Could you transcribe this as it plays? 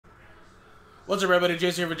What's up, everybody?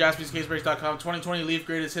 Jason here for JaspysCaseBreaks.com. 2020 Leaf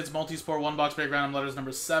Greatest Hits Multi-Sport 1-Box Break Random Letters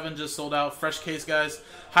number 7 just sold out. Fresh case, guys.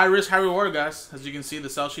 High risk, high reward, guys. As you can see, the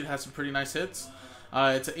sell sheet has some pretty nice hits.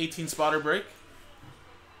 It's an 18-spotter break.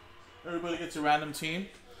 Everybody gets a random team,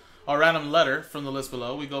 or random letter from the list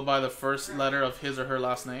below. We go by the first letter of his or her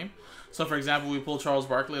last name. So, for example, we pull Charles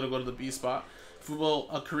Barkley, it'll go to the B spot. If we pull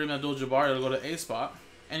a Kareem Abdul-Jabbar, it'll go to A spot.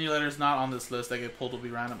 Any letters not on this list that get pulled will be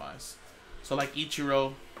randomized. So, like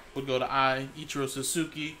Ichiro would go to I, Ichiro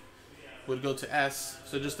Suzuki would go to S,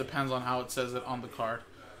 so it just depends on how it says it on the card.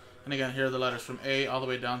 And again, here are the letters from A all the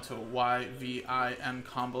way down to Y, V, I, N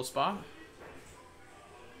combo spot.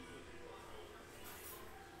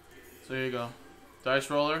 So here you go. Dice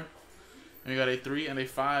roller, and we got a 3 and a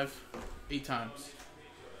 5, 8 times.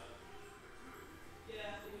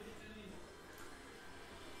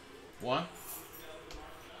 One,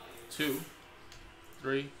 2,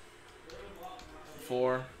 3,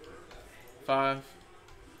 4, 5,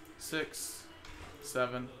 6,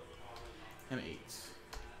 7, and 8.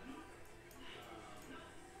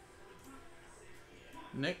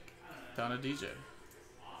 Nick down to DJ.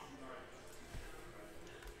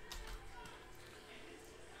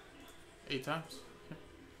 Eight times.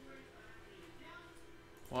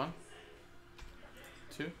 1,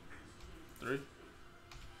 2, 3,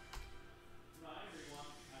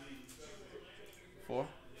 4,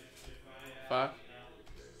 5,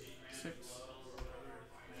 6,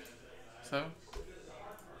 7,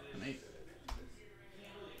 and 8.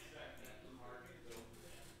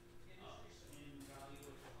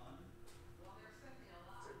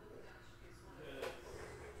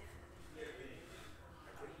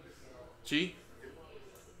 G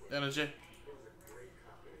and a J.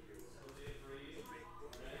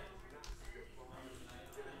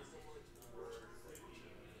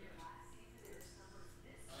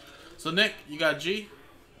 So Nick, you got G,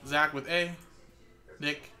 Zach with A,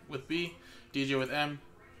 Nick with B, DJ with M,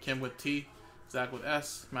 Kim with T, Zach with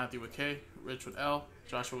S, Matthew with K, Rich with L,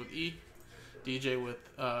 Joshua with E, DJ with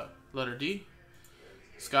letter D,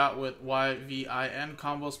 Scott with Y, V, I, N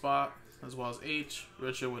combo spot, as well as H,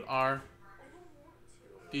 Richard with R,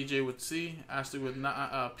 DJ with C, Ashley with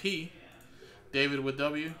P, David with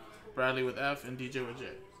W, Bradley with F, and DJ with J.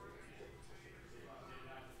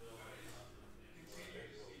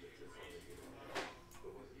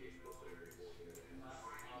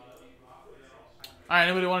 Alright,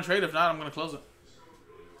 anybody want to trade? If not, I'm going to close it.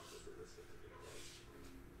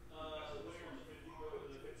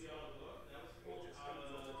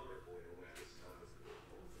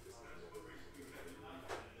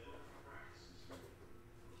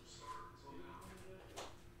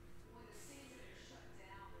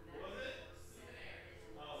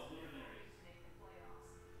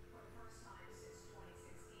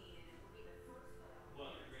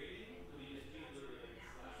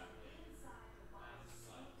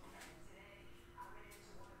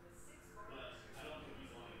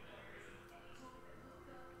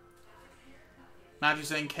 Matthew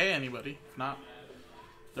saying K, anybody? If not,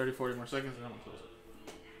 30, 40 more seconds and I'm going to close it.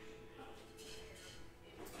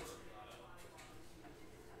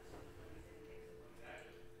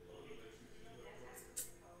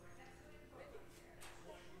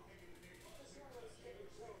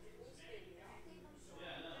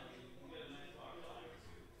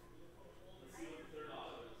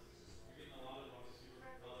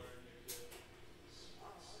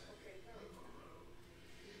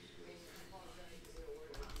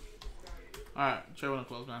 Alright, Trey wanna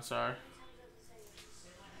close, man, sorry.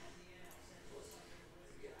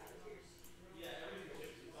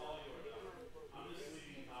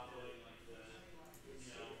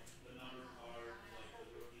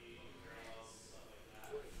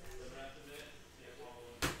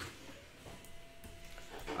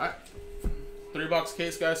 Alright. 3-box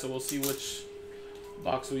case, guys, so we'll see which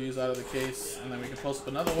box we use out of the case, and then we can post up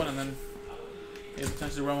another one and then maybe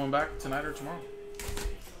potentially run one back tonight or tomorrow.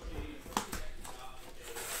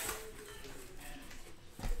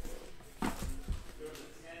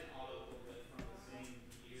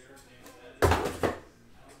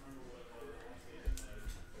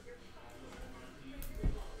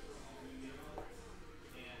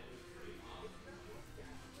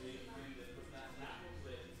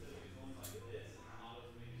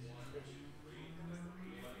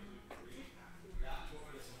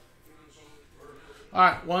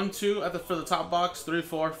 Alright, 1, 2 for the top box, 3,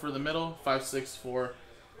 4 for the middle, 5, 6 for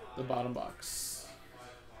the bottom box.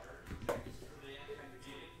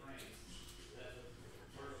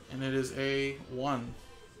 And it is a 1.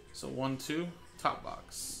 So 1, 2, top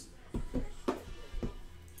box.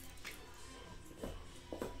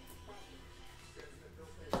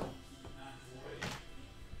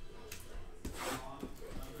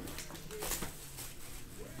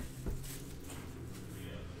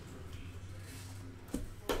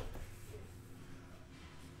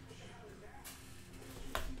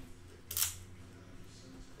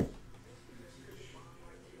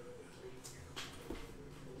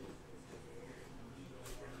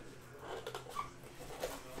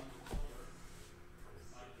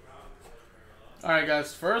 Alright,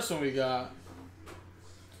 guys. First one we got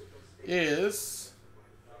is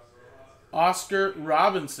Oscar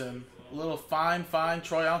Robinson. A little fine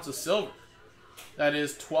troy ounce of silver. That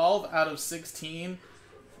is 12 out of 16.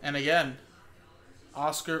 And again,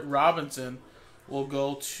 Oscar Robinson will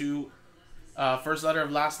go to first letter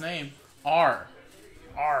of last name, R.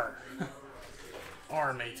 R,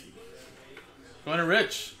 matey. Going to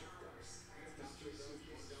Rich.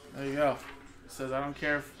 There you go. Says, I don't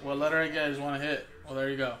care what letter I get, I just want to hit. Well, there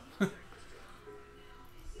you go.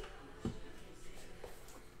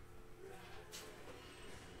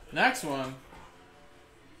 Next one.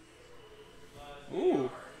 Ooh.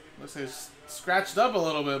 Looks like it's scratched up a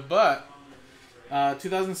little bit, but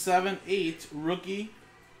 2007-8 rookie,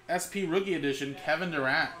 SP Rookie Edition, Kevin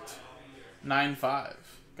Durant. 9.5.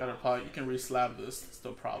 Gotta probably, you can re-slab this, it's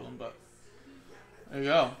no problem, but there you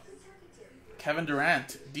go. Kevin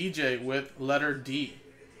Durant, DJ with letter D.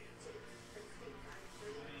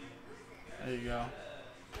 There you go.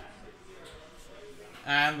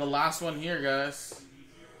 And the last one here, guys.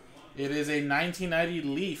 It is a 1990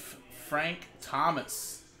 Leaf, Frank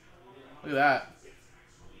Thomas. Look at that.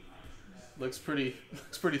 Looks pretty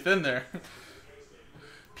thin there.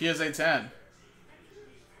 PSA 10.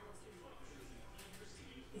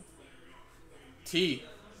 T.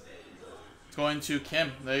 It's going to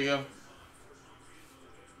Kim. There you go.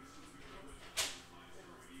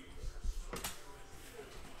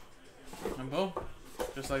 And boom.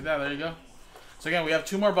 Just like that. There you go. So again, we have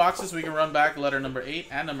 2 more boxes. We can run back letter number 8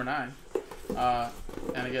 and number 9.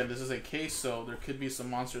 And again, this is a case, so there could be some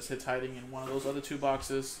monstrous hits hiding in one of those other 2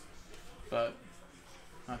 boxes. But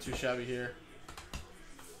not too shabby here.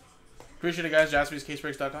 Appreciate it, guys.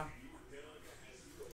 JaspysCaseBreaks.com.